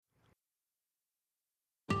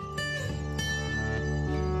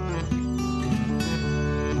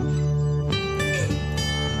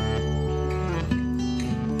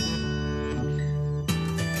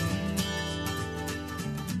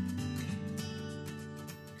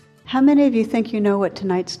How many of you think you know what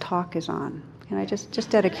tonight's talk is on? Can I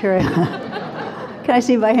just out of curiosity? Can I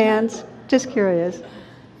see by hands? Just curious.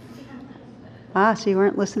 So you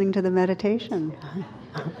weren't listening to the meditation.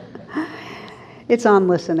 It's on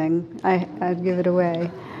listening. I'd give it away.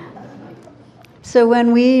 So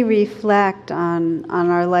when we reflect on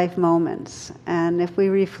our life moments, and if we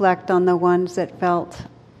reflect on the ones that felt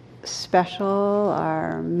special,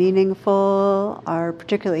 are meaningful, are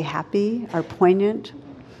particularly happy, are poignant,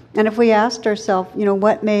 and if we asked ourselves,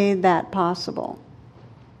 what made that possible?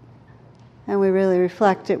 And we really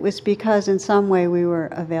reflect, it was because in some way we were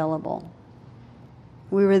available.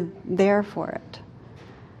 We were there for it.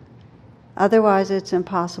 Otherwise, it's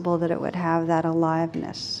impossible that it would have that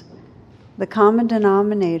aliveness. The common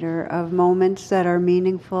denominator of moments that are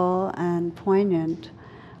meaningful and poignant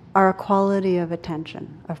are a quality of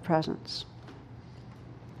attention, of presence.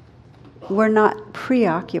 We're not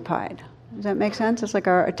preoccupied. Does that make sense? It's like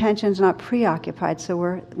our attention's not preoccupied, so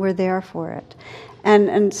we're there for it.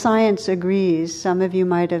 And science agrees. Some of you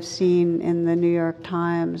might have seen in the New York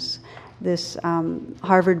Times this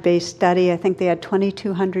Harvard-based study. I think they had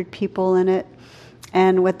 2,200 people in it.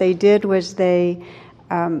 And what they did was they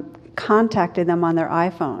contacted them on their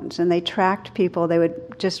iPhones, and they tracked people. They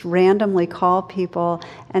would just randomly call people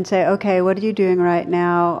and say, okay, what are you doing right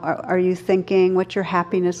now? Are you thinking? What's your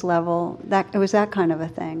happiness level? It was that kind of a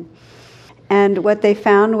thing. And what they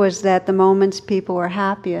found was that the moments people were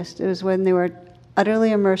happiest, it was when they were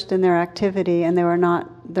utterly immersed in their activity and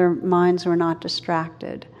their minds were not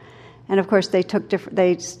distracted. And of course, they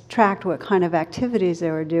tracked what kind of activities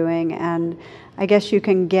they were doing, and I guess you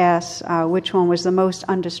can guess which one was the most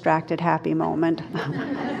undistracted, happy moment.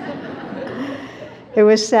 It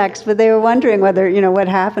was sex, but they were wondering whether, what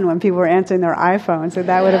happened when people were answering their iPhones. So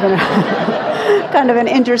that would have been kind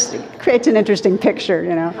of creates an interesting picture,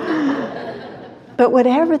 But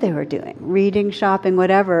whatever they were doing, reading, shopping,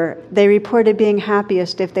 whatever, they reported being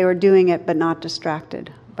happiest if they were doing it but not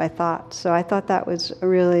distracted by thoughts. So I thought that was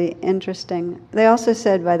really interesting. They also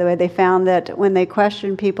said, by the way, they found that when they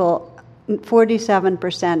questioned people,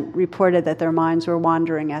 47% reported that their minds were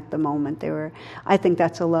wandering at the moment. I think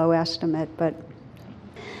that's a low estimate, but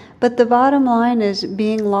the bottom line is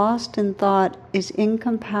being lost in thought is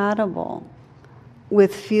incompatible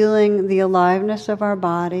with feeling the aliveness of our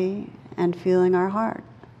body and feeling our heart.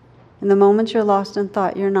 In the moments you're lost in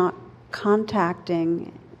thought, you're not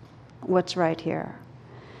contacting what's right here.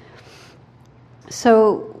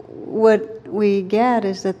 So what we get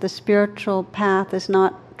is that the spiritual path is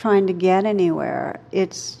not trying to get anywhere.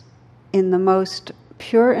 It's in the most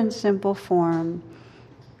pure and simple form,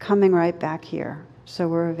 coming right back here. So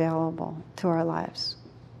we're available to our lives.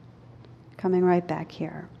 Coming right back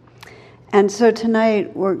here. And so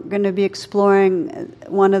tonight we're going to be exploring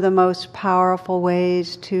one of the most powerful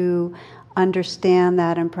ways to understand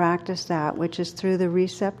that and practice that, which is through the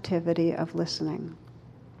receptivity of listening.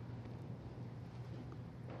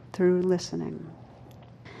 Through listening.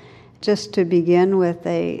 Just to begin with,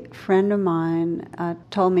 a friend of mine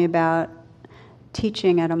told me about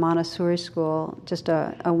teaching at a Montessori school, just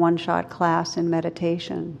a one-shot class in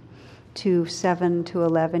meditation to 7 to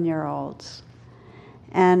 11-year-olds.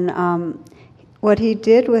 And what he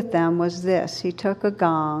did with them was this. He took a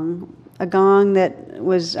gong that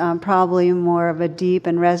was probably more of a deep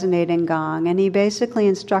and resonating gong, and he basically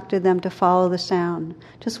instructed them to follow the sound.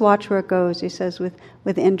 Just watch where it goes, he says,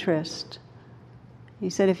 with interest. He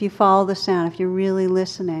said, if you follow the sound, if you're really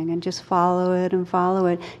listening and just follow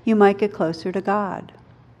it, you might get closer to God.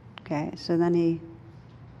 Okay, so then he...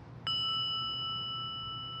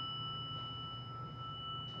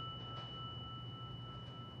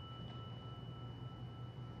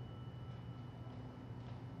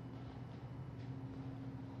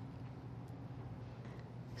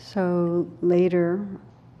 So later,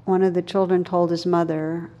 one of the children told his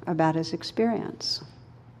mother about his experience.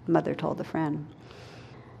 Mother told the friend.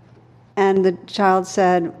 And the child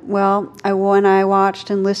said, well, when I watched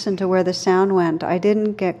and listened to where the sound went, I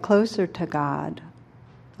didn't get closer to God.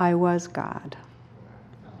 I was God.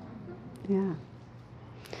 Yeah.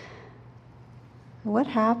 What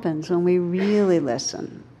happens when we really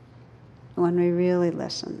listen? When we really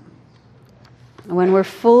listen? When we're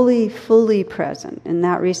fully present in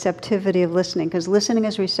that receptivity of listening, because listening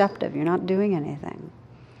is receptive, you're not doing anything.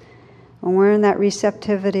 When we're in that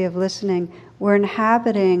receptivity of listening, we're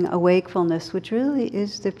inhabiting a wakefulness, which really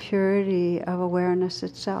is the purity of awareness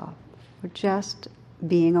itself. We're just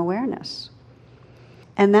being awareness.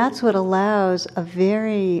 And that's what allows a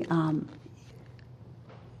very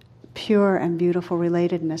pure and beautiful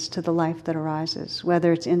relatedness to the life that arises,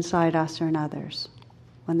 whether it's inside us or in others,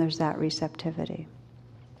 when there's that receptivity.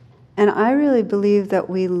 And I really believe that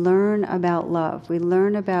we learn about love. We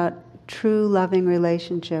learn about true loving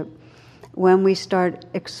relationship when we start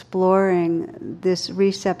exploring this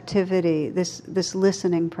receptivity, this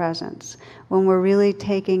listening presence, when we're really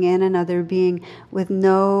taking in another being with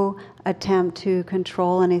no attempt to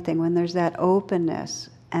control anything, when there's that openness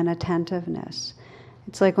and attentiveness.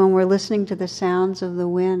 It's like when we're listening to the sounds of the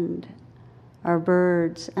wind, our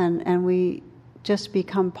birds, and we just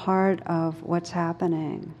become part of what's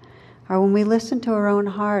happening. Or when we listen to our own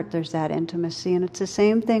heart, there's that intimacy. And it's the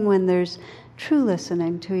same thing when there's true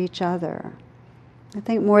listening to each other. I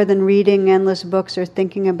think more than reading endless books or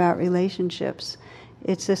thinking about relationships,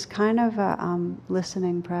 it's this kind of a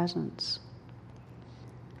listening presence.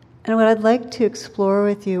 And what I'd like to explore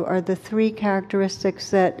with you are the three characteristics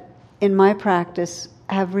that, in my practice,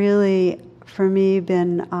 have really, for me,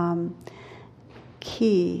 been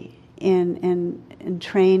key in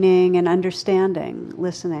training and understanding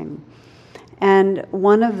listening. And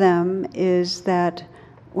one of them is that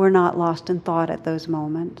we're not lost in thought at those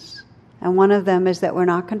moments. And one of them is that we're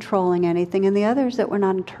not controlling anything, and the other is that we're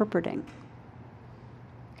not interpreting.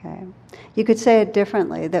 Okay, you could say it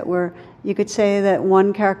differently. You could say that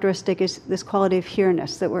one characteristic is this quality of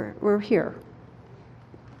here-ness, that we're here,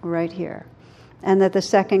 we're right here, and that the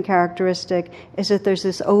second characteristic is that there's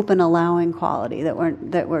this open, allowing quality, that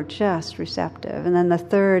we're just receptive, and then the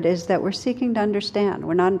third is that we're seeking to understand.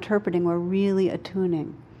 We're not interpreting. We're really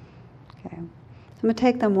attuning. Okay. I'm going to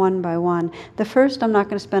take them one by one. The first I'm not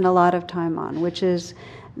going to spend a lot of time on, which is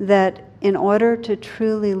that in order to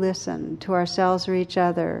truly listen to ourselves or each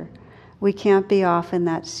other, we can't be off in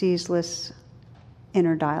that ceaseless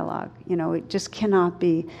inner dialogue. We just cannot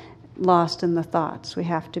be lost in the thoughts. We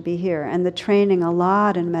have to be here. And the training a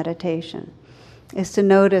lot in meditation is to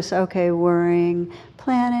notice, okay, worrying,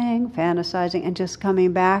 planning, fantasizing, and just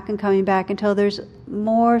coming back until there's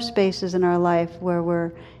more spaces in our life where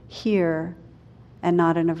we're here and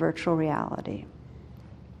not in a virtual reality.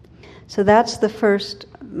 So that's the first,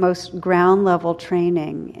 most ground level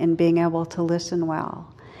training in being able to listen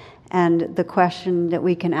well. And the question that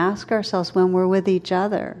we can ask ourselves when we're with each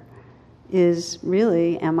other is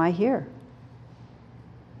really, am I here?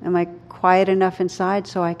 Am I quiet enough inside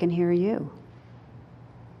so I can hear you?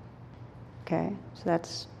 Okay, so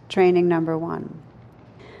that's training number one.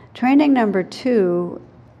 Training number two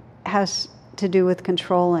has to do with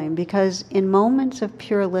controlling, because in moments of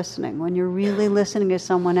pure listening, when you're really listening to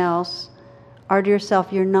someone else or to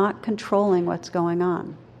yourself, you're not controlling what's going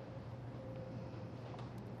on.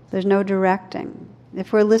 There's no directing.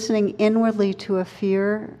 If we're listening inwardly to a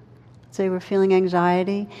fear, say we're feeling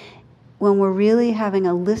anxiety, when we're really having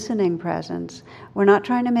a listening presence, we're not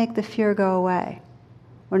trying to make the fear go away.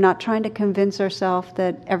 We're not trying to convince ourselves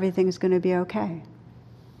that everything's going to be okay.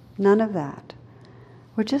 None of that.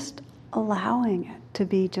 We're just allowing it to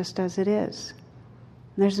be just as it is.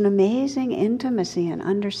 And there's an amazing intimacy and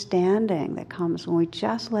understanding that comes when we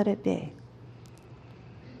just let it be.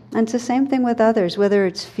 And it's the same thing with others, whether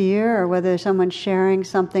it's fear or whether someone's sharing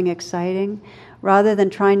something exciting. Rather than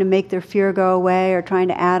trying to make their fear go away or trying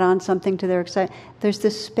to add on something to their excitement, there's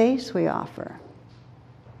this space we offer.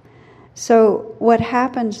 So what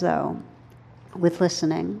happens, though, with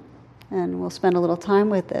listening, and we'll spend a little time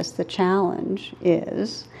with this, the challenge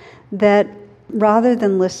is that rather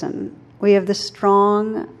than listen, we have the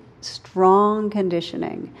strong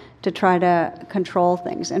conditioning to try to control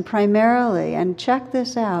things. And primarily, and check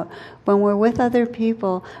this out, when we're with other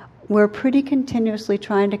people, we're pretty continuously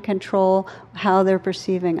trying to control how they're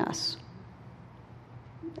perceiving us.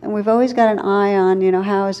 And we've always got an eye on,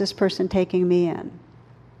 how is this person taking me in?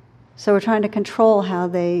 So we're trying to control how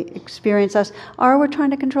they experience us, or we're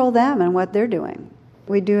trying to control them and what they're doing.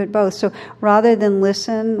 We do it both. So rather than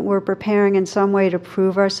listen, we're preparing in some way to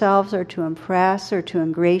prove ourselves or to impress or to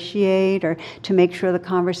ingratiate or to make sure the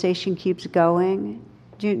conversation keeps going.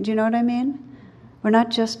 Do you know what I mean? We're not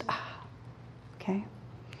just, okay.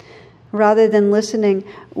 Rather than listening,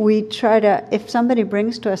 we try to, if somebody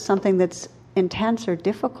brings to us something that's intense or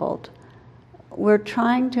difficult, we're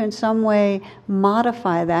trying to in some way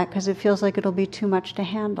modify that because it feels like it'll be too much to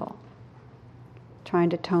handle. Trying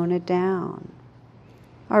to tone it down.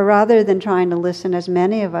 Or rather than trying to listen, as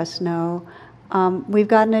many of us know, we've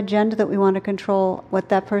got an agenda that we want to control what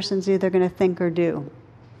that person's either going to think or do.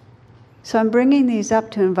 So I'm bringing these up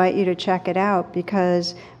to invite you to check it out,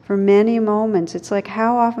 because for many moments it's like,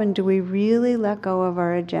 how often do we really let go of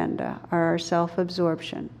our agenda or our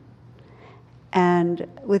self-absorption? And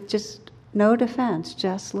with just no defense,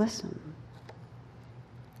 just listen.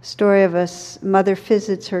 Story of a mother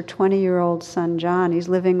visits her 20-year-old son, John. He's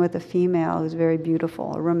living with a female who's very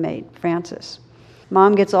beautiful, a roommate, Frances.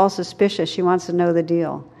 Mom gets all suspicious. She wants to know the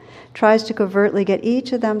deal. Tries to covertly get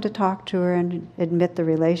each of them to talk to her and admit the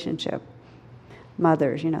relationship.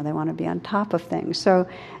 Mothers, they want to be on top of things. So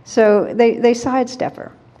they sidestep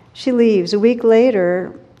her. She leaves. A week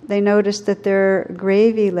later, they notice that their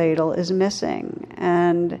gravy ladle is missing.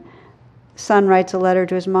 And son writes a letter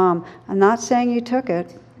to his mom. I'm not saying you took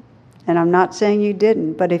it, and I'm not saying you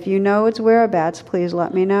didn't, but if you know its whereabouts, please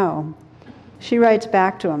let me know. She writes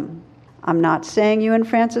back to him, I'm not saying you and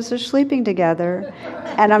Francis are sleeping together,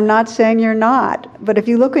 and I'm not saying you're not, but if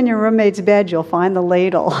you look in your roommate's bed, you'll find the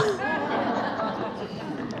ladle.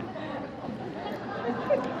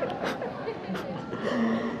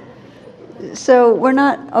 So we're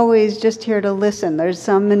not always just here to listen. There's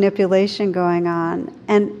some manipulation going on.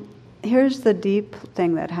 And here's the deep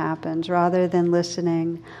thing that happens. Rather than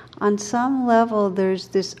listening, on some level there's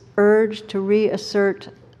this urge to reassert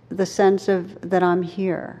the sense of that I'm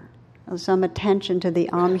here. Some attention to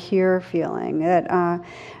the I'm here feeling, that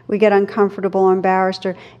we get uncomfortable or embarrassed,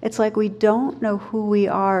 or it's like we don't know who we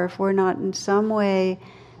are if we're not in some way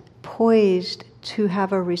poised to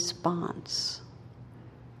have a response.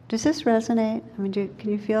 Does this resonate? I mean,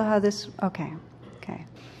 can you feel how this... Okay.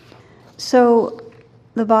 So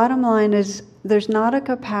the bottom line is there's not a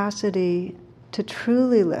capacity to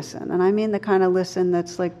truly listen, and I mean the kind of listen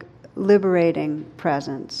that's like liberating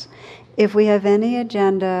presence. If we have any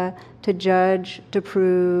agenda to judge, to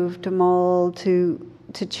prove, to mold, to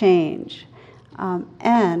change.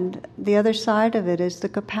 And the other side of it is the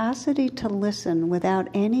capacity to listen without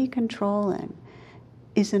any controlling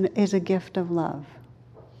is a gift of love.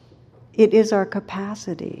 It is our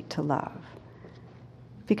capacity to love.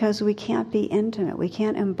 Because we can't be intimate, we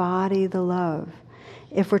can't embody the love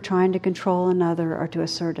if we're trying to control another or to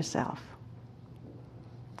assert a self.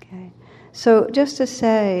 Okay? So just to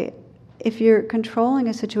say, if you're controlling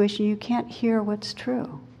a situation, you can't hear what's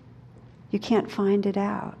true. You can't find it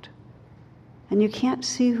out. And you can't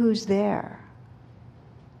see who's there.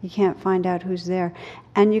 You can't find out who's there.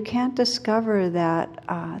 And you can't discover that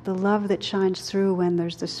the love that shines through when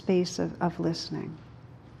there's the space of listening.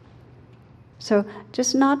 So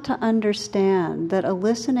just not to understand that a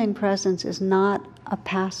listening presence is not a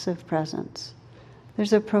passive presence.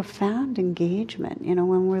 There's a profound engagement.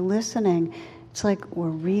 When we're listening, it's like we're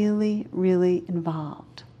really, really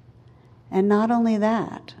involved. And not only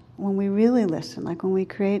that, when we really listen, like when we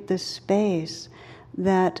create this space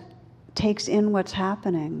that takes in what's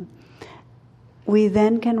happening, we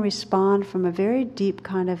then can respond from a very deep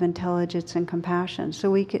kind of intelligence and compassion.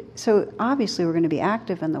 So obviously we're going to be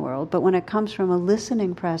active in the world, but when it comes from a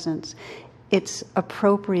listening presence, it's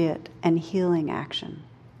appropriate and healing action.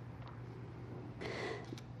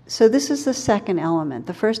 So this is the second element.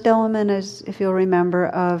 The first element is, if you'll remember,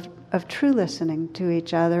 of true listening to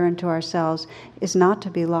each other and to ourselves is not to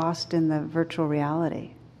be lost in the virtual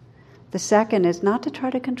reality. The second is not to try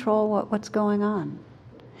to control what's going on.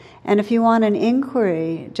 And if you want an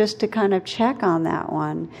inquiry, just to kind of check on that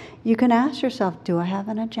one, you can ask yourself, do I have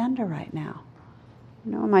an agenda right now?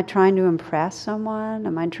 Am I trying to impress someone?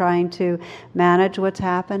 Am I trying to manage what's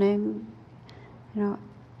happening?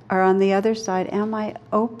 Or on the other side, am I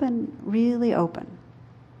open, really open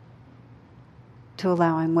to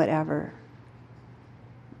allowing whatever?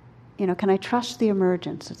 Can I trust the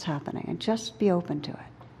emergence that's happening and just be open to it?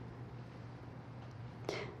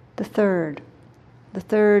 The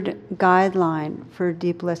third guideline for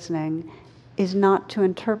deep listening is not to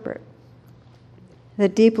interpret. The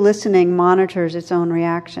deep listening monitors its own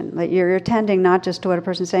reaction. That you're attending not just to what a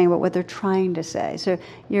person's saying, but what they're trying to say. So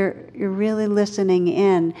you're really listening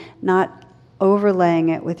in, not overlaying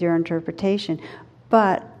it with your interpretation.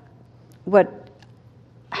 But what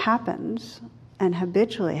happens, and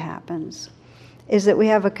habitually happens, is that we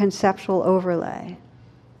have a conceptual overlay.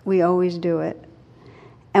 We always do it.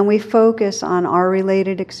 And we focus on our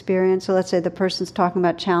related experience. So let's say the person's talking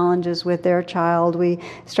about challenges with their child. We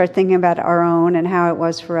start thinking about our own and how it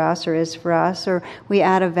was for us or is for us. Or we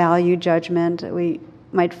add a value judgment. We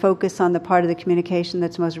might focus on the part of the communication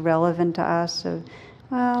that's most relevant to us. So,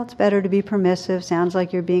 well, it's better to be permissive. Sounds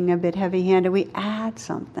like you're being a bit heavy-handed. We add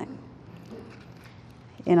something.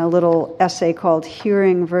 In a little essay called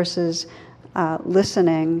Hearing versus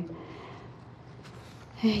Listening,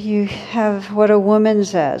 you have what a woman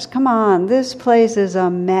says. Come on, this place is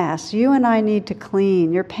a mess. You and I need to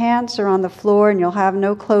clean. Your pants are on the floor and you'll have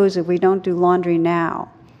no clothes if we don't do laundry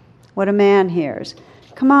now. What a man hears.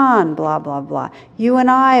 Come on, blah, blah, blah. You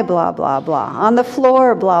and I, blah, blah, blah. On the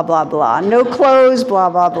floor, blah, blah, blah. No clothes,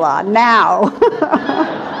 blah, blah, blah. Now.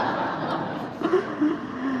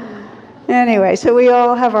 Anyway, so we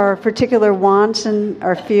all have our particular wants and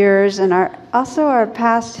our fears and also our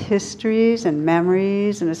past histories and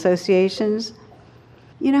memories and associations.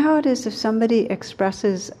 You know how it is if somebody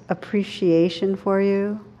expresses appreciation for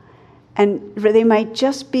you, and they might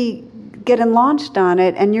just be getting launched on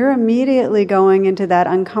it, and you're immediately going into that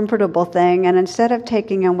uncomfortable thing, and instead of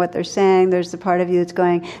taking on what they're saying, there's the part of you that's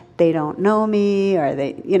going, they don't know me, or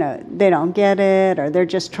they don't get it, or they're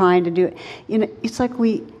just trying to do it. It's like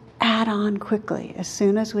we add on quickly as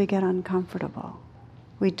soon as we get uncomfortable.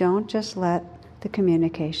 We don't just let the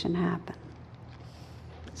communication happen.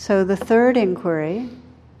 So the third inquiry,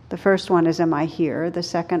 the first one is, am I here? The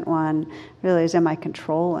second one really is, am I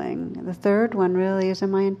controlling? The third one really is,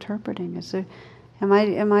 am I interpreting? Am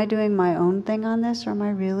I doing my own thing on this, or am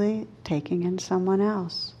I really taking in someone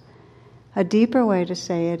else? A deeper way to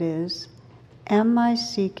say it is, am I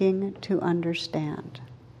seeking to understand?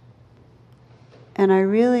 And I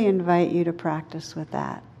really invite you to practice with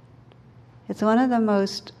that. It's one of the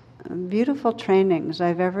most beautiful trainings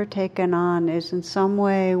I've ever taken on, is in some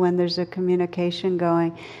way when there's a communication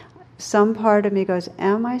going, some part of me goes,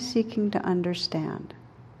 am I seeking to understand?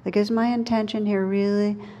 Like, is my intention here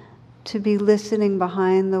really to be listening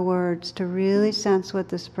behind the words, to really sense what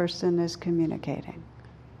this person is communicating?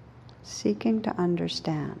 Seeking to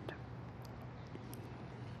understand.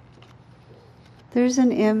 There's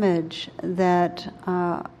an image that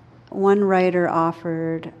one writer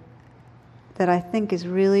offered that I think is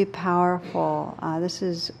really powerful. This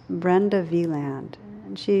is Brenda Wieland.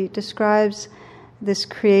 And she describes this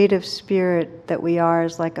creative spirit that we are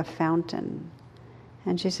as like a fountain.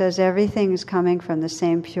 And she says everything is coming from the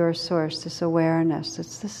same pure source, this awareness.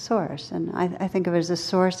 It's the source. And I think of it as the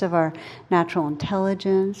source of our natural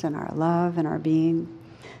intelligence and our love and our being.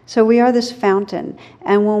 So we are this fountain,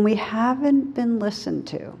 and when we haven't been listened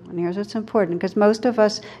to, and here's what's important, because most of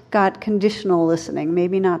us got conditional listening,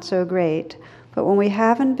 maybe not so great, but when we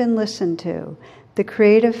haven't been listened to, the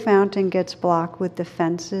creative fountain gets blocked with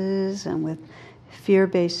defenses and with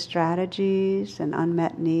fear-based strategies and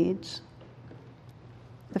unmet needs.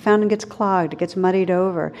 The fountain gets clogged, it gets muddied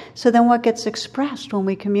over. So then what gets expressed when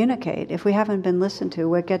we communicate, if we haven't been listened to,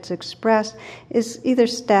 what gets expressed is either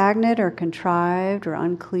stagnant or contrived or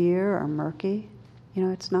unclear or murky.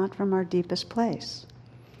 It's not from our deepest place.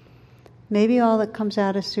 Maybe all that comes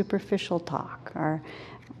out is superficial talk, or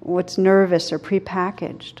what's nervous or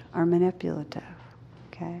prepackaged or manipulative.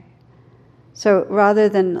 Okay? So rather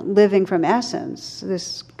than living from essence,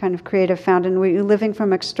 this kind of creative fountain, we're living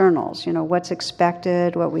from externals, what's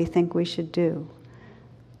expected, what we think we should do.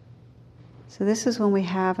 So this is when we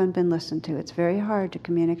haven't been listened to. It's very hard to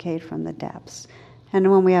communicate from the depths.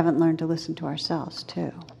 And when we haven't learned to listen to ourselves,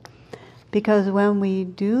 too. Because when we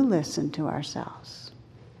do listen to ourselves,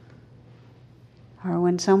 or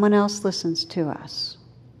when someone else listens to us,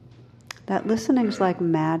 that listening's like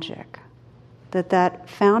magic. That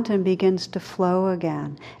fountain begins to flow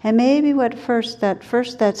again. And maybe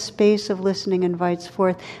that space of listening invites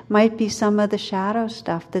forth might be some of the shadow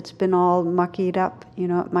stuff that's been all muckied up.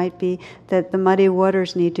 It might be that the muddy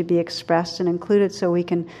waters need to be expressed and included so we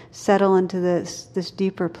can settle into this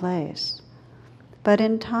deeper place. But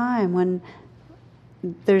in time, when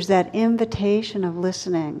there's that invitation of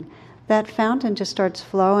listening, that fountain just starts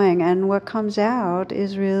flowing, and what comes out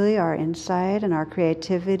is really our insight and our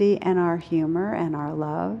creativity and our humor and our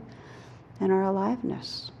love and our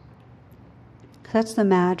aliveness. That's the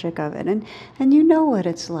magic of it. And you know what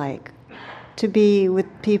it's like to be with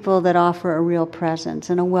people that offer a real presence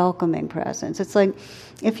and a welcoming presence. It's like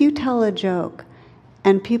if you tell a joke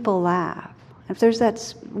and people laugh, if there's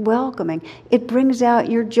that welcoming, it brings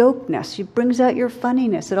out your jokeness, it brings out your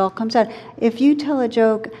funniness, it all comes out. If you tell a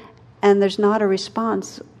joke and there's not a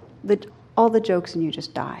response, all the jokes in you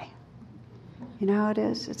just die. You know how it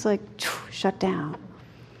is? It's like, shut down.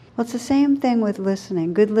 Well, it's the same thing with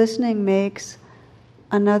listening. Good listening makes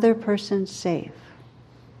another person safe,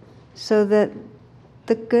 so that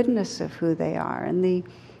the goodness of who they are and the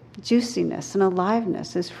juiciness and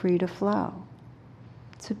aliveness is free to flow.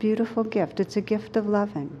 It's a beautiful gift. It's a gift of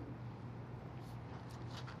loving.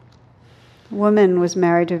 A woman was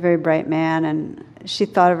married to a very bright man, and she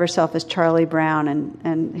thought of herself as Charlie Brown.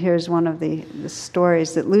 And here's one of the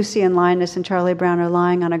stories, that Lucy and Linus and Charlie Brown are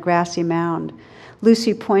lying on a grassy mound.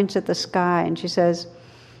 Lucy points at the sky and she says,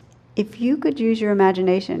 if you could use your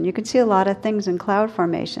imagination, you could see a lot of things in cloud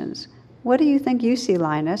formations. What do you think you see,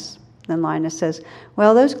 Linus? Then Linus says,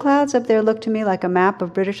 well, those clouds up there look to me like a map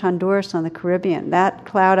of British Honduras on the Caribbean. That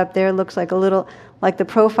cloud up there looks like a little, like the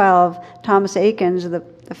profile of Thomas Eakins,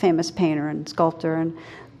 the famous painter and sculptor. And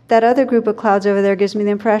that other group of clouds over there gives me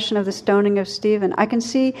the impression of the stoning of Stephen. I can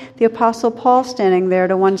see the Apostle Paul standing there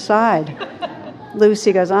to one side.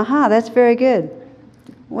 Lucy goes, aha, that's very good.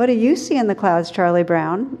 What do you see in the clouds, Charlie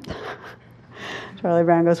Brown? Charlie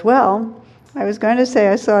Brown goes, well, I was going to say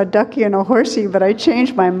I saw a ducky and a horsey, but I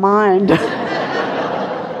changed my mind.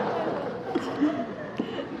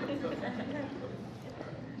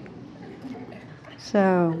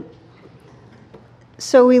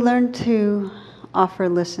 So we learn to offer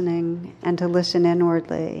listening and to listen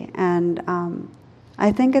inwardly. And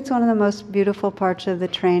I think it's one of the most beautiful parts of the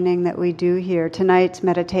training that we do here. Tonight's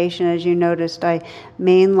meditation, as you noticed, I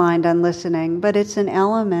mainlined on listening, but it's an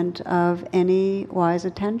element of any wise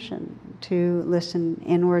attention to listen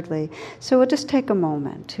inwardly. So we'll just take a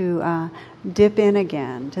moment to dip in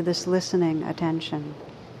again to this listening attention.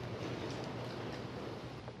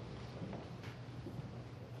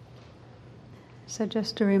 So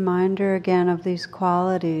just a reminder again of these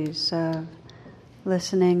qualities of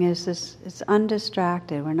listening is this, it's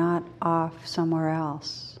undistracted. We're not off somewhere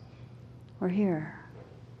else. We're here.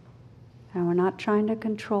 And we're not trying to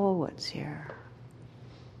control what's here.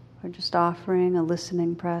 We're just offering a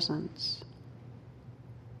listening presence.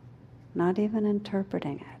 Not even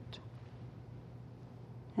interpreting it.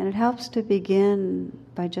 And it helps to begin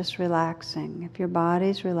by just relaxing. If your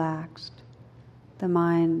body's relaxed, the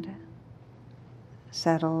mind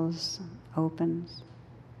settles, opens.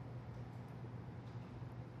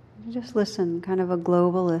 You just listen, kind of a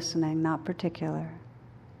global listening, not particular.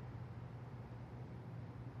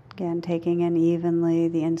 Again, taking in evenly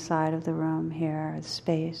the inside of the room here, the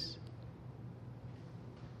space,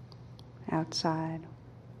 outside.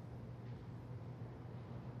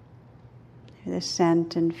 The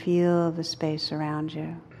scent and feel of the space around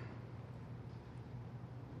you.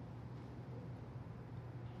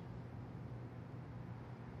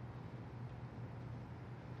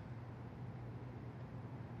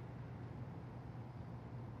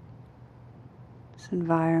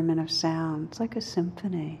 Environment of sound. It's like a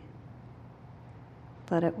symphony.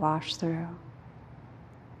 Let it wash through.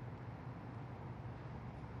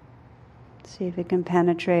 See if it can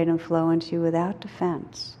penetrate and flow into you without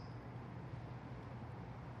defense.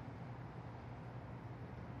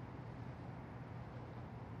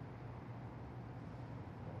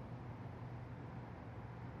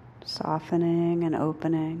 Softening and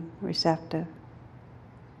opening, receptive.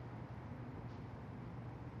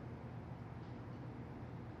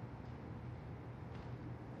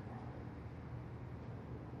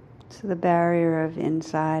 So the barrier of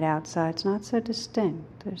inside, outside, it's not so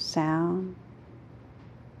distinct. There's sound,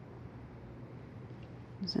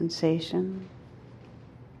 sensation.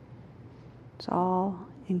 It's all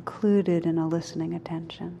included in a listening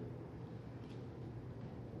attention.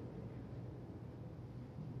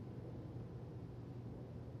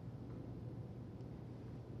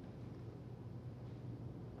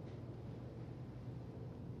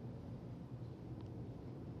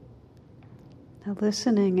 The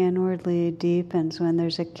listening inwardly deepens when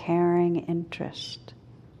there's a caring interest.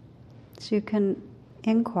 So you can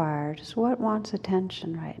inquire, just what wants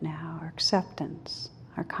attention right now, or acceptance,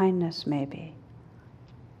 or kindness maybe.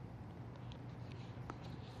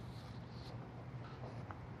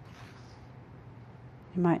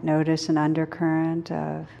 You might notice an undercurrent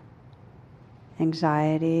of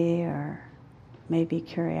anxiety or maybe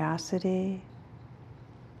curiosity.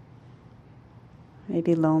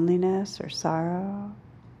 Maybe loneliness or sorrow,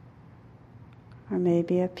 or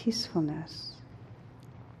maybe a peacefulness.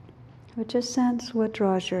 But just sense what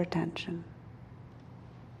draws your attention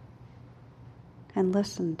and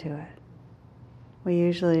listen to it. We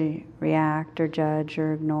usually react or judge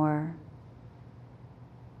or ignore.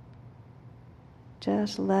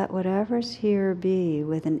 Just let whatever's here be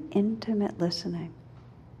with an intimate listening,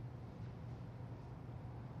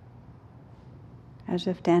 as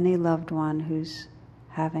if to any loved one who's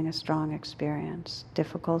having a strong experience,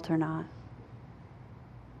 difficult or not.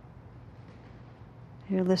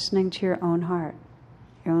 You're listening to your own heart,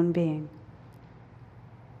 your own being.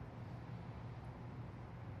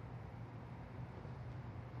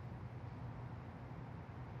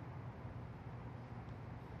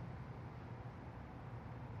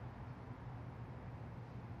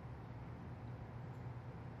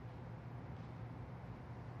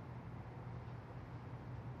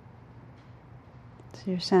 So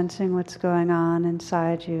you're sensing what's going on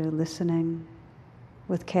inside you, listening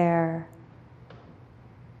with care.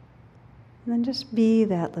 And then just be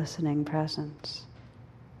that listening presence.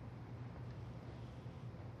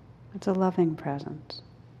 It's a loving presence.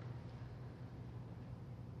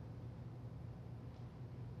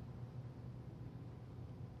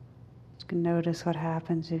 You can notice what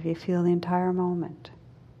happens if you feel the entire moment.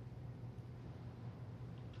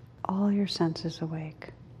 All your senses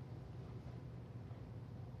awake.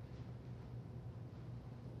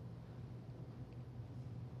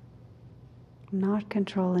 Not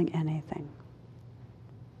controlling anything.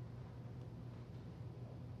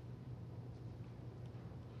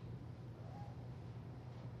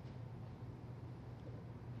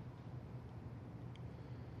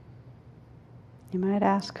 You might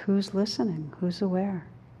ask, who's listening? Who's aware?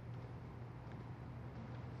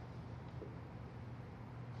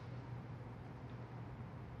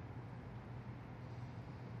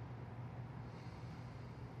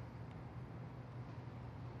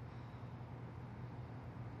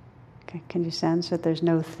 Okay, can you sense that there's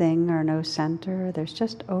no thing or no center? There's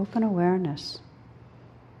just open awareness.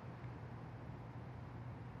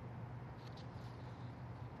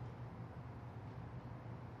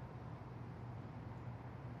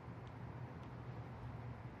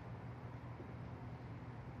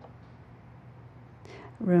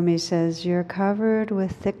 Rumi says, you're covered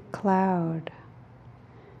with thick cloud.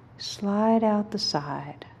 Slide out the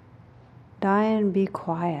side. Die and be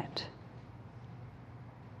quiet.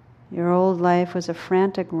 Your old life was a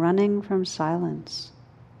frantic running from silence.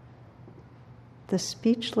 The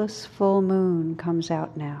speechless full moon comes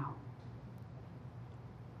out now.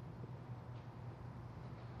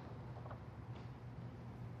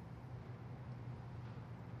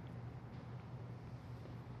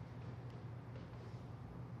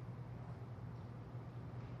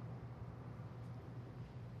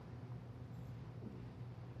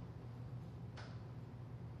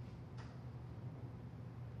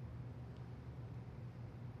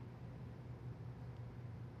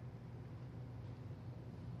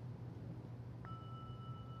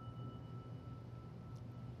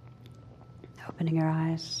 Opening your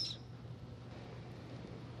eyes.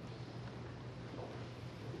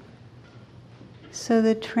 So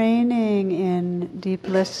the training in deep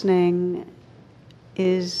listening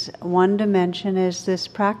is one dimension, is this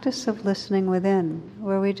practice of listening within,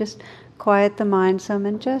 where we just quiet the mind some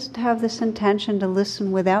and just have this intention to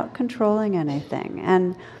listen without controlling anything.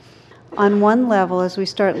 And on one level, as we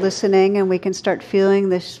start listening and we can start feeling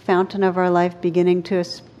this fountain of our life beginning to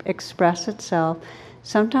express itself,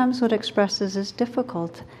 sometimes what expresses is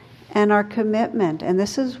difficult. And our commitment, and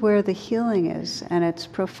this is where the healing is, and it's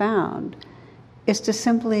profound, is to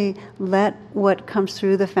simply let what comes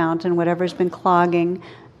through the fountain, whatever's been clogging,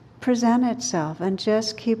 present itself, and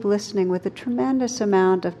just keep listening with a tremendous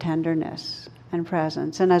amount of tenderness and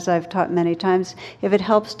presence. And as I've taught many times, if it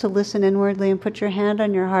helps to listen inwardly and put your hand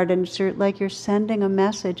on your heart and like you're sending a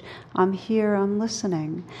message, I'm here, I'm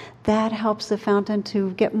listening, that helps the fountain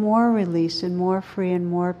to get more released and more free and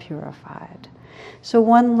more purified. So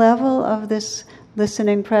one level of this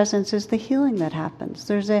listening presence is the healing that happens.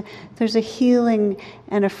 There's a healing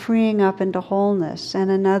and a freeing up into wholeness. And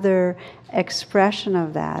another expression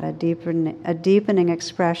of that, a deepening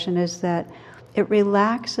expression, is that it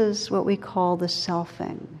relaxes what we call the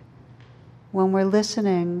selfing. When we're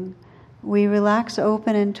listening, we relax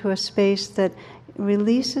open into a space that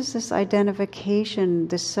releases this identification,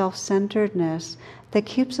 this self-centeredness that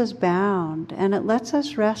keeps us bound, and it lets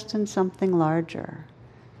us rest in something larger.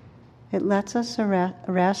 It lets us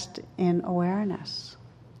rest in awareness,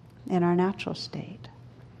 in our natural state.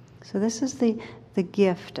 So this is the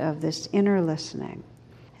gift of this inner listening.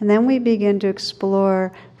 And then we begin to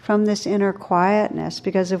explore from this inner quietness,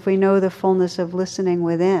 because if we know the fullness of listening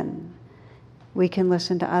within, we can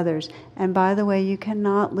listen to others. And by the way, you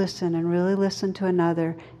cannot listen and really listen to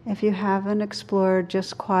another if you haven't explored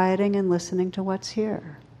just quieting and listening to what's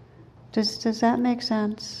here. Does that make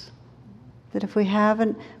sense? That if we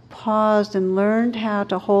haven't paused and learned how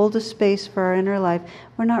to hold a space for our inner life,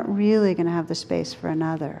 we're not really going to have the space for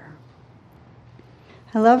another.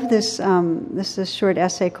 I love this. This is a short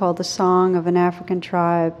essay called "The Song of an African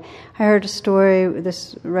Tribe." I heard a story,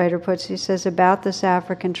 this writer puts, he says, about this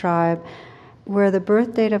African tribe where the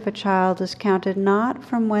birth date of a child is counted not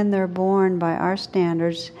from when they're born by our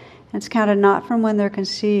standards, and it's counted not from when they're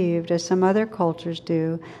conceived, as some other cultures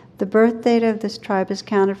do. The birth date of this tribe is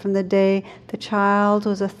counted from the day the child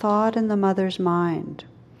was a thought in the mother's mind.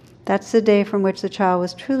 That's the day from which the child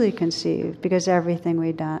was truly conceived, because everything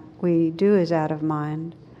we do is out of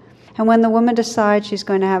mind. And when the woman decides she's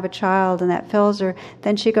going to have a child and that fills her,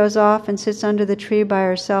 then she goes off and sits under the tree by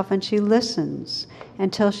herself and she listens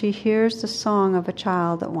until she hears the song of a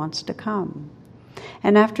child that wants to come.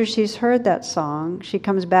 And after she's heard that song, she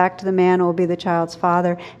comes back to the man who will be the child's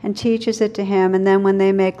father and teaches it to him. And then when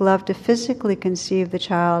they make love to physically conceive the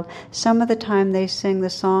child, some of the time they sing the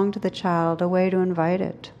song to the child, a way to invite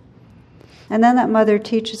it. And then that mother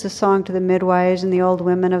teaches a song to the midwives and the old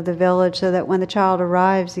women of the village, so that when the child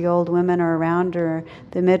arrives, the old women are around her,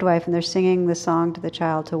 the midwife, and they're singing the song to the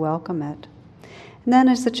child to welcome it. And then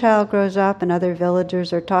as the child grows up and other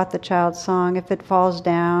villagers are taught the child's song, if it falls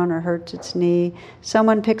down or hurts its knee,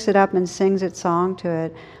 someone picks it up and sings its song to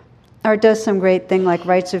it, or does some great thing like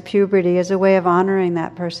rites of puberty. As a way of honoring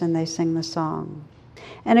that person, they sing the song.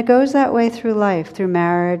 And it goes that way through life, through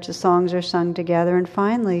marriage, the songs are sung together, and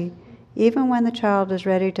finally, even when the child is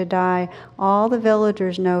ready to die, all the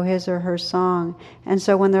villagers know his or her song. And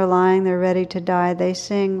so when they're lying there ready to die, they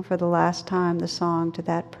sing for the last time the song to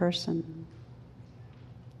that person.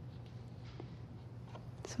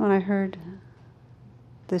 So when I heard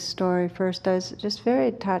this story first, I was just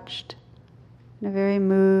very touched, and very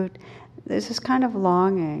moved. There's this kind of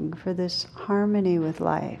longing for this harmony with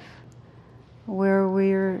life,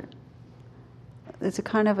 where it's a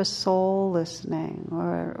kind of a soul listening,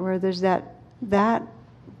 or where there's that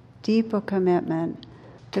deep a commitment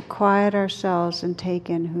to quiet ourselves and take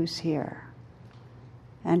in who's here,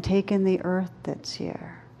 and take in the earth that's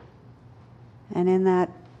here. And in that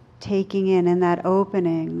taking in that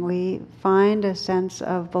opening, we find a sense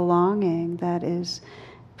of belonging that is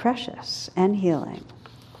precious and healing.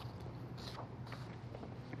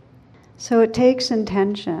 So it takes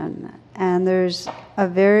intention, and there's a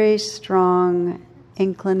very strong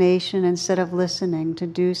inclination, instead of listening, to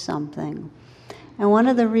do something. And one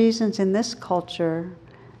of the reasons in this culture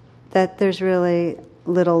that there's really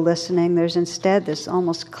little listening, there's instead this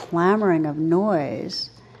almost clamoring of noise,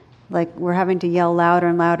 like we're having to yell louder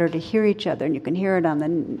and louder to hear each other, and you can hear it on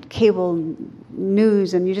the cable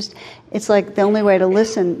news, and it's like the only way to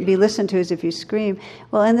be listened to is if you scream.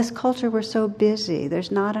 Well, in this culture we're so busy, there's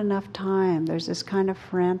not enough time, there's this kind of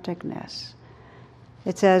franticness.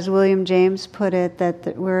 It's as William James put it,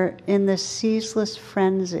 that we're in this ceaseless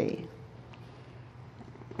frenzy.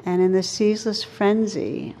 And in this ceaseless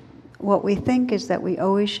frenzy, what we think is that we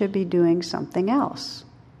always should be doing something else.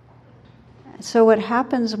 So what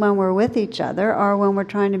happens when we're with each other, or when we're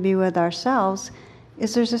trying to be with ourselves,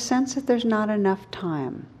 is there's a sense that there's not enough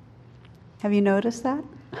time. Have you noticed that?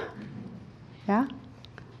 Yeah?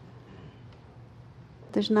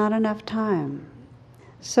 There's not enough time.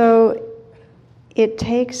 So it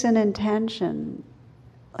takes an intention,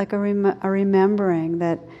 like a remembering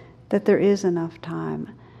that there is enough time.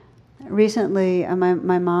 Recently,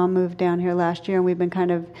 my mom moved down here last year, and we've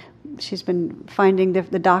been she's been finding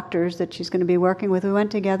the doctors that she's going to be working with. We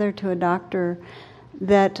went together to a doctor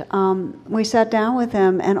that we sat down with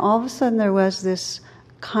him, and all of a sudden there was this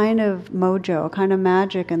kind of mojo, a kind of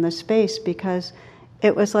magic in the space, because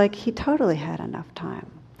it was like he totally had enough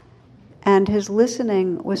time. And his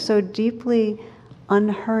listening was so deeply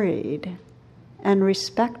unhurried and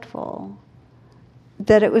respectful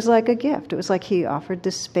that it was like a gift. It was like he offered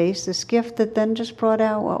this space, this gift that then just brought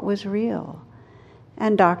out what was real.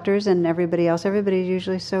 And doctors and everybody's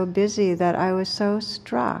usually so busy that I was so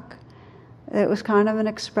struck. It was kind of an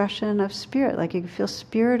expression of spirit, like you could feel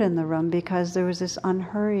spirit in the room because there was this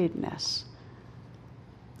unhurriedness.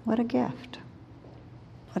 What a gift.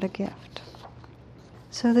 What a gift.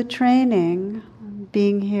 So the training,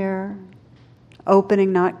 being here,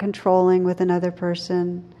 opening, not controlling with another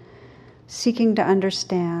person, seeking to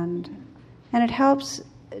understand. And it helps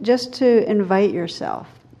just to invite yourself.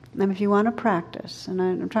 And if you want to practice, and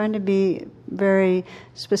I'm trying to be very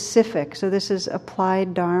specific, so this is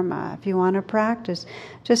applied Dharma. If you want to practice,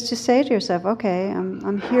 just to say to yourself, okay,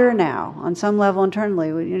 I'm here now, on some level internally.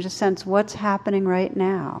 You just sense what's happening right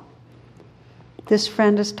now. This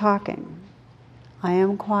friend is talking. I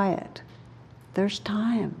am quiet. There's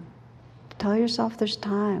time. Tell yourself there's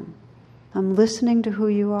time. I'm listening to who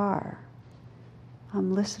you are.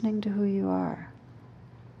 I'm listening to who you are.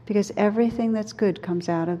 Because everything that's good comes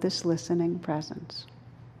out of this listening presence.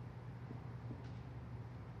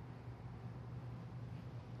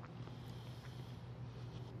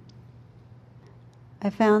 I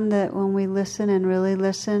found that when we listen and really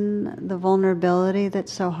listen, the vulnerability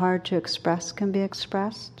that's so hard to express can be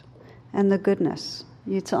expressed, and the goodness.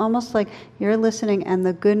 It's almost like you're listening, and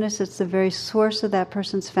the goodness that's the very source of that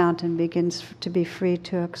person's fountain begins to be free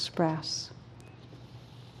to express.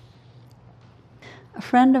 A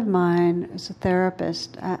friend of mine is a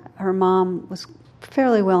therapist. Her mom was a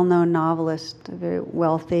fairly well-known novelist, very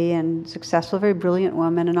wealthy and successful, very brilliant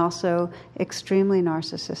woman, and also extremely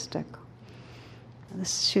narcissistic.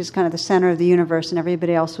 She was kind of the center of the universe, and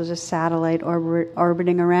everybody else was a satellite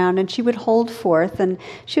orbiting around. And she would hold forth, and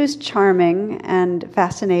she was charming and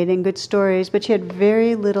fascinating, good stories, but she had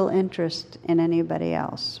very little interest in anybody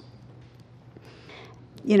else.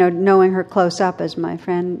 You know, knowing her close up, as my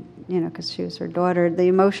friend because she was her daughter. The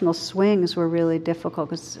emotional swings were really difficult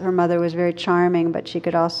because her mother was very charming, but she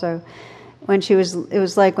could also, it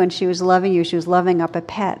was like when she was loving you, she was loving up a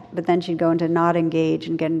pet, but then she'd go into not engage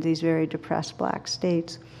and get into these very depressed black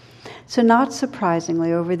states. So not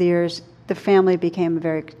surprisingly, over the years, the family became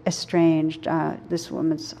very estranged. This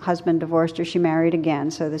woman's husband divorced her. She married again.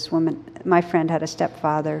 So this woman, my friend, had a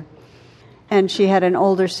stepfather. And she had an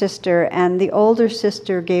older sister. And the older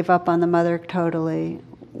sister gave up on the mother totally,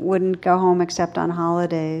 wouldn't go home except on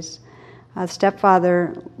holidays. The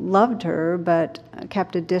stepfather loved her, but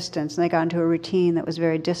kept a distance. And they got into a routine that was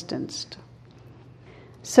very distanced.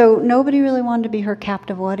 So nobody really wanted to be her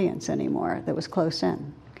captive audience anymore that was close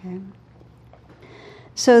in. Okay.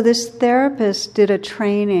 So this therapist did a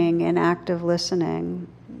training in active listening,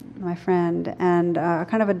 my friend, and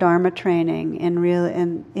kind of a Dharma training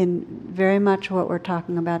in very much what we're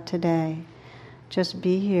talking about today. Just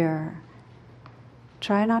be here.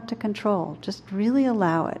 Try not to control. Just really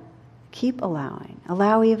allow it. Keep allowing.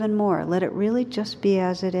 Allow even more. Let it really just be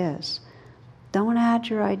as it is. Don't add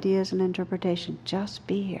your ideas and interpretation. Just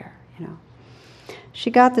be here.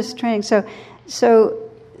 She got this training. So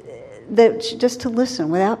just to listen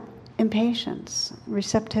without impatience,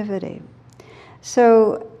 receptivity.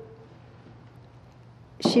 So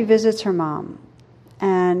she visits her mom,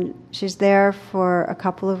 and she's there for a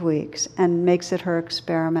couple of weeks and makes it her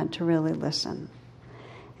experiment to really listen.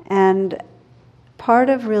 And part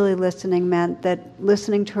of really listening meant that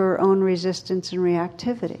listening to her own resistance and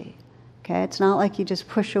reactivity. Okay, it's not like you just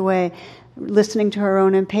push away, listening to her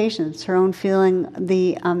own impatience, her own feeling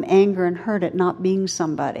the anger and hurt at not being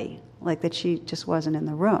somebody, like that she just wasn't in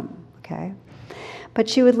the room, okay? But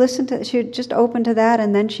she would just open to that,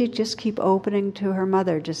 and then she'd just keep opening to her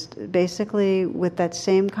mother, just basically with that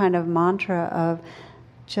same kind of mantra of,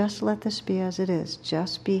 just let this be as it is,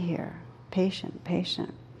 just be here, patient,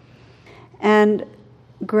 patient. And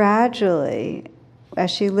gradually, as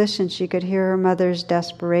she listened, she could hear her mother's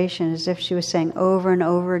desperation, as if she was saying over and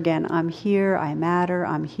over again, I'm here, I matter,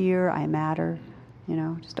 I'm here, I matter,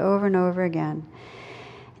 just over and over again.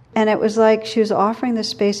 And it was like she was offering the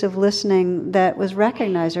space of listening that was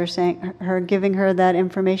recognized, giving her that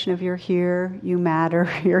information of you're here, you matter,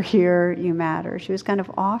 you're here, you matter. She was kind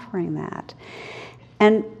of offering that.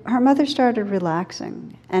 And her mother started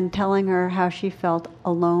relaxing and telling her how she felt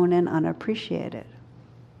alone and unappreciated.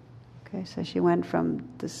 Okay, so she went from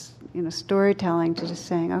this, storytelling to just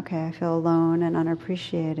saying, okay, I feel alone and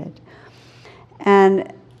unappreciated.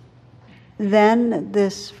 And then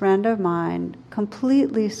this friend of mine,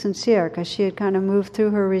 completely sincere, because she had kind of moved through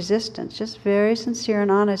her resistance, just very sincere and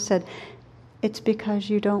honest, said, it's because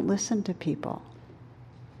you don't listen to people.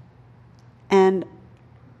 And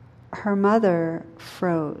her mother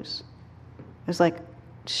froze. It was like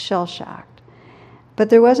shell-shocked. But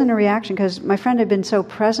there wasn't a reaction, because my friend had been so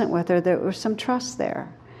present with her, there was some trust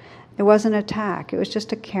there. It wasn't an attack. It was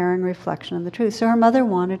just a caring reflection of the truth. So her mother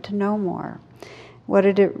wanted to know more.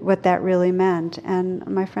 What that really meant, and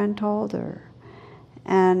my friend told her,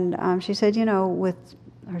 and she said, with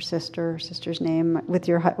her sister's name, with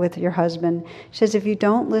your husband, she says, if you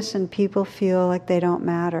don't listen, people feel like they don't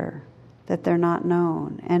matter, that they're not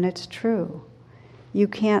known, and it's true. You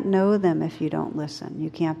can't know them if you don't listen. You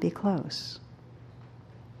can't be close.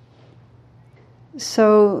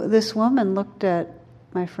 So this woman looked at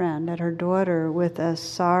my friend, at her daughter, with a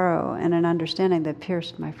sorrow and an understanding that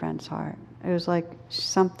pierced my friend's heart. It was like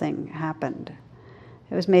something happened.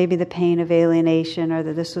 It was maybe the pain of alienation, or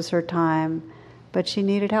that this was her time, but she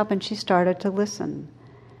needed help, and she started to listen,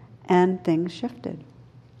 and things shifted.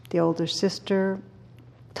 The older sister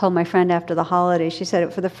told my friend after the holiday, she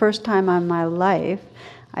said, for the first time in my life,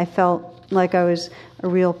 I felt like I was a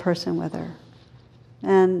real person with her.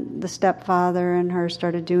 And the stepfather and her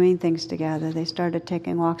started doing things together. They started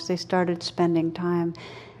taking walks. They started spending time.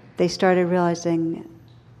 They started realizing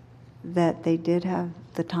that they did have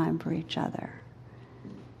the time for each other.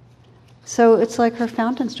 So it's like her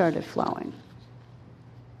fountain started flowing.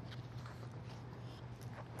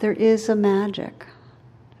 There is a magic.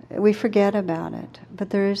 We forget about it, but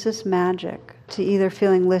there is this magic to either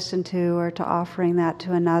feeling listened to or to offering that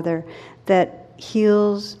to another that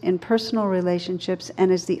heals in personal relationships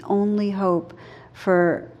and is the only hope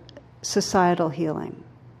for societal healing.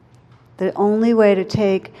 The only way to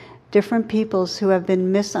take different peoples who have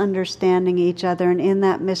been misunderstanding each other, and in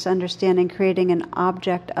that misunderstanding creating an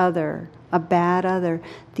object other, a bad other,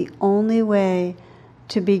 the only way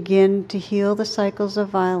to begin to heal the cycles of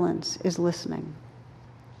violence is listening.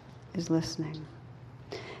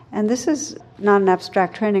 And this is not an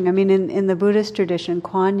abstract training. I mean, in the Buddhist tradition,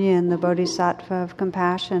 Kuan Yin, the Bodhisattva of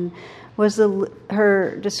compassion,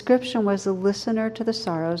 her description was the listener to the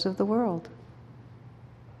sorrows of the world.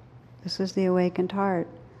 This is the awakened heart.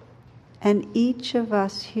 And each of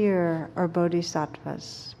us here are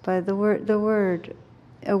bodhisattvas. By the word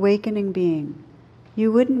awakening being.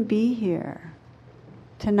 You wouldn't be here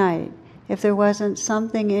tonight if there wasn't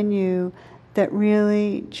something in you that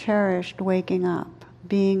really cherished waking up,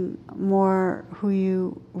 being more who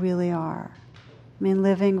you really are. I mean,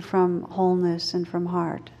 living from wholeness and from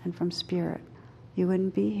heart and from spirit. You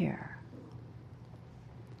wouldn't be here.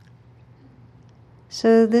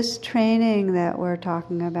 So this training that we're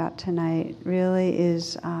talking about tonight really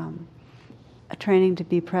is a training to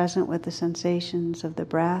be present with the sensations of the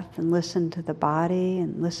breath and listen to the body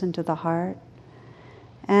and listen to the heart.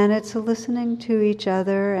 And it's a listening to each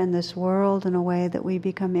other and this world in a way that we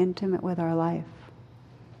become intimate with our life.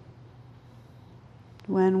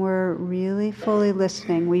 When we're really fully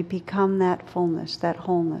listening, we become that fullness, that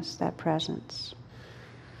wholeness, that presence.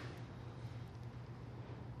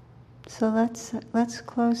 So let's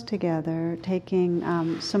close together, taking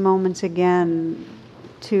some moments again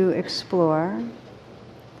to explore.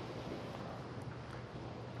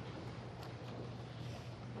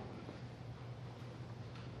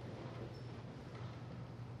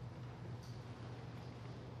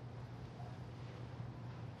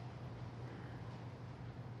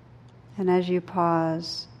 And as you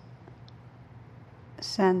pause,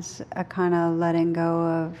 sense a kind of letting go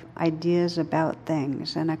of ideas about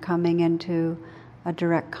things and a coming into a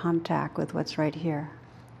direct contact with what's right here.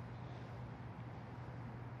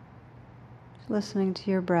 Listening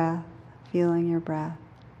to your breath, feeling your breath.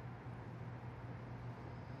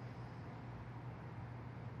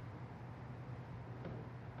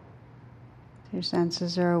 Your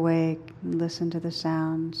senses are awake, and listen to the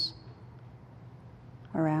sounds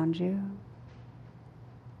around you.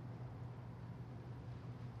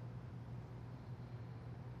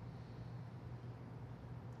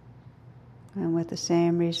 And with the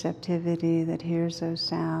same receptivity that hears those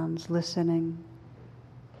sounds, listening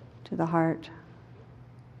to the heart,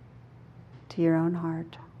 to your own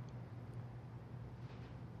heart.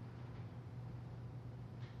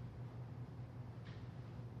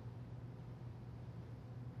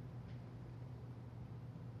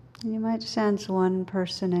 And you might sense one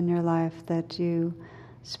person in your life that you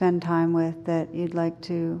spend time with that you'd like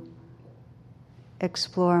to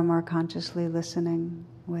explore more consciously listening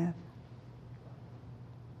with.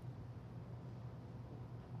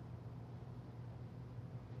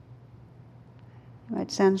 You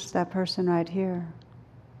might sense that person right here.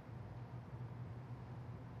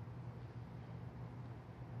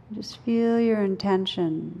 Just feel your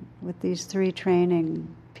intention with these 3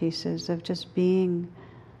 training pieces of just being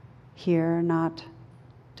here, not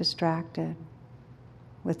distracted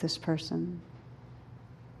with this person.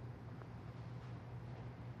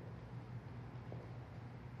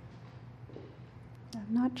 I'm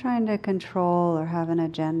not trying to control or have an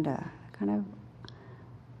agenda, kind of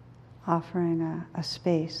offering a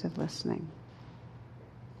space of listening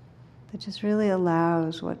that just really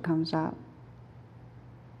allows what comes up.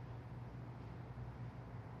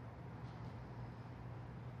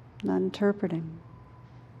 Not interpreting.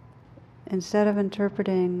 Instead of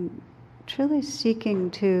interpreting, truly seeking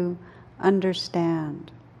to understand.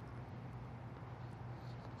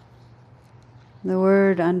 The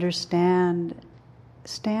word understand,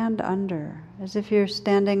 stand under, as if you're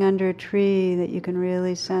standing under a tree that you can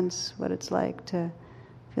really sense what it's like to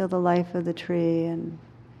feel the life of the tree and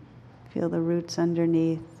feel the roots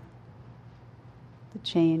underneath, the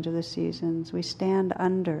change of the seasons. We stand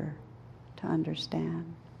under to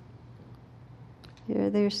understand.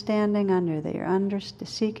 You're standing under, that you're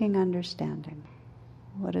seeking understanding.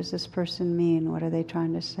 What does this person mean? What are they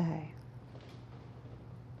trying to say?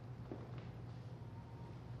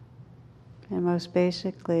 And most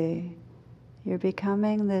basically, you're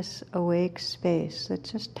becoming this awake space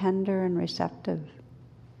that's just tender and receptive.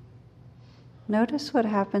 Notice what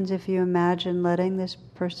happens if you imagine letting this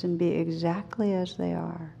person be exactly as they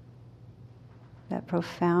are. That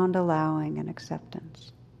profound allowing and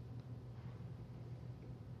acceptance.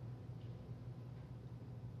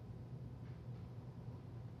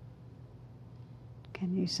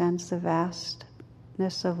 Can you sense the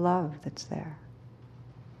vastness of love that's there?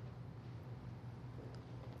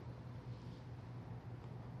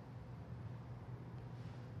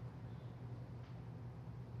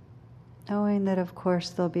 Knowing that, of course,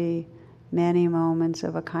 there'll be many moments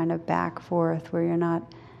of a kind of back forth where you're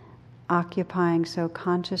not occupying so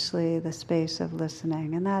consciously the space of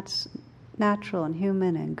listening. And that's natural and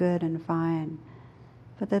human and good and fine,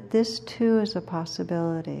 but that this too is a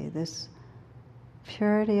possibility, this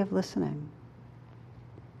purity of listening.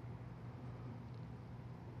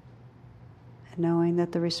 And knowing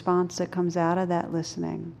that the response that comes out of that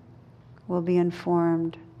listening will be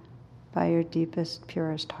informed by your deepest,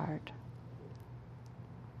 purest heart.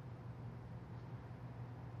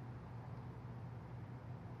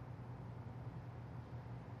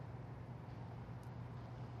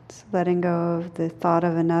 So letting go of the thought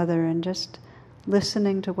of another and just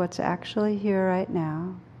listening to what's actually here right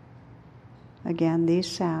now. Again, these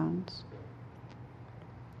sounds.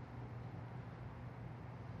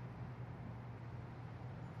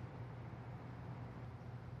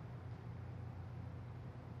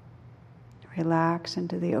 Relax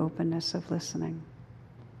into the openness of listening.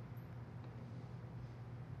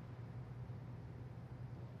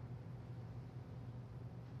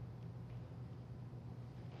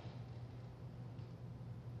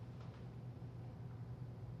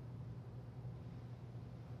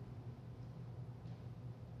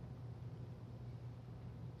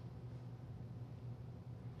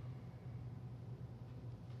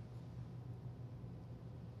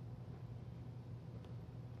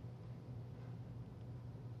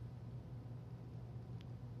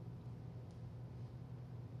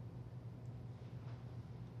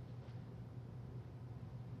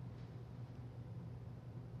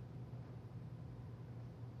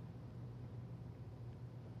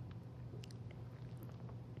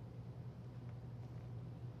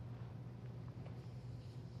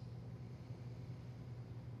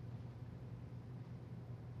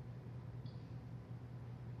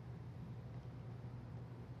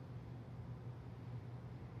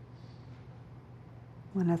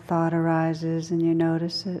 When a thought arises and you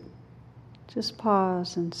notice it, just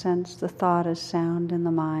pause and sense the thought as sound in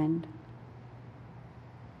the mind.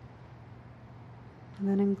 And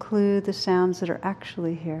then include the sounds that are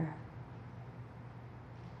actually here.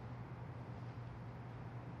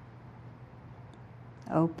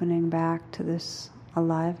 Opening back to this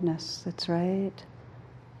aliveness that's right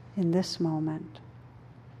in this moment.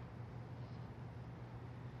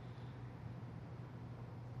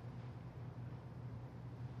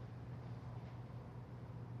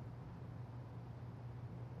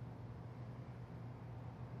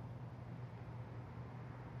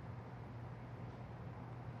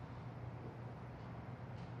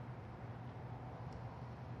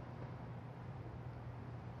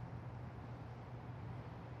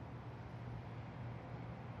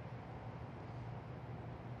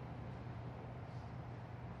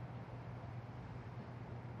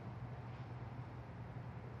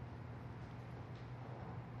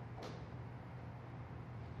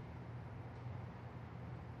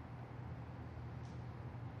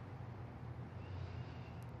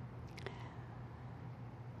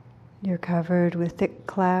 You're covered with thick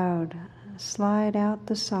cloud. Slide out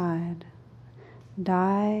the side.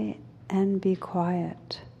 Die and be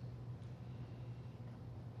quiet.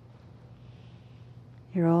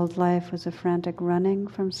 Your old life was a frantic running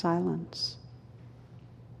from silence.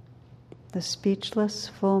 The speechless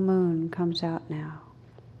full moon comes out now.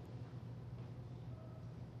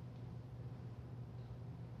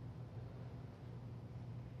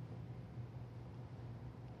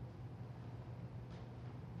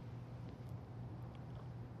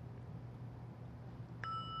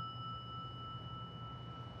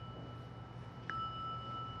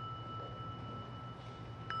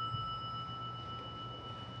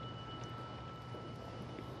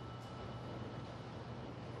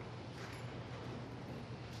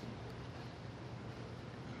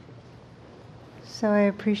 So I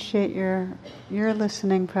appreciate your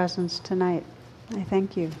listening presence tonight. I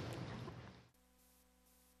thank you.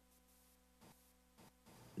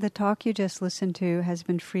 The talk you just listened to has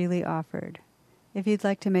been freely offered. If you'd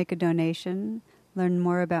like to make a donation, learn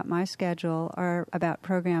more about my schedule, or about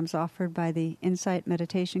programs offered by the Insight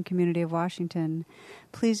Meditation Community of Washington,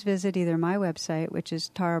 please visit either my website, which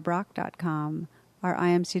is tarabrach.com, or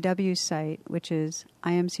IMCW's site, which is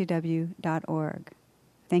imcw.org.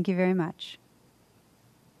 Thank you very much.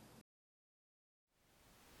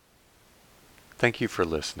 Thank you for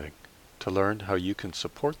listening. To learn how you can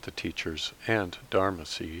support the teachers and Dharma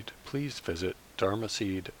Seed, please visit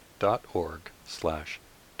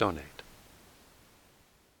dharmaseed.org/donate.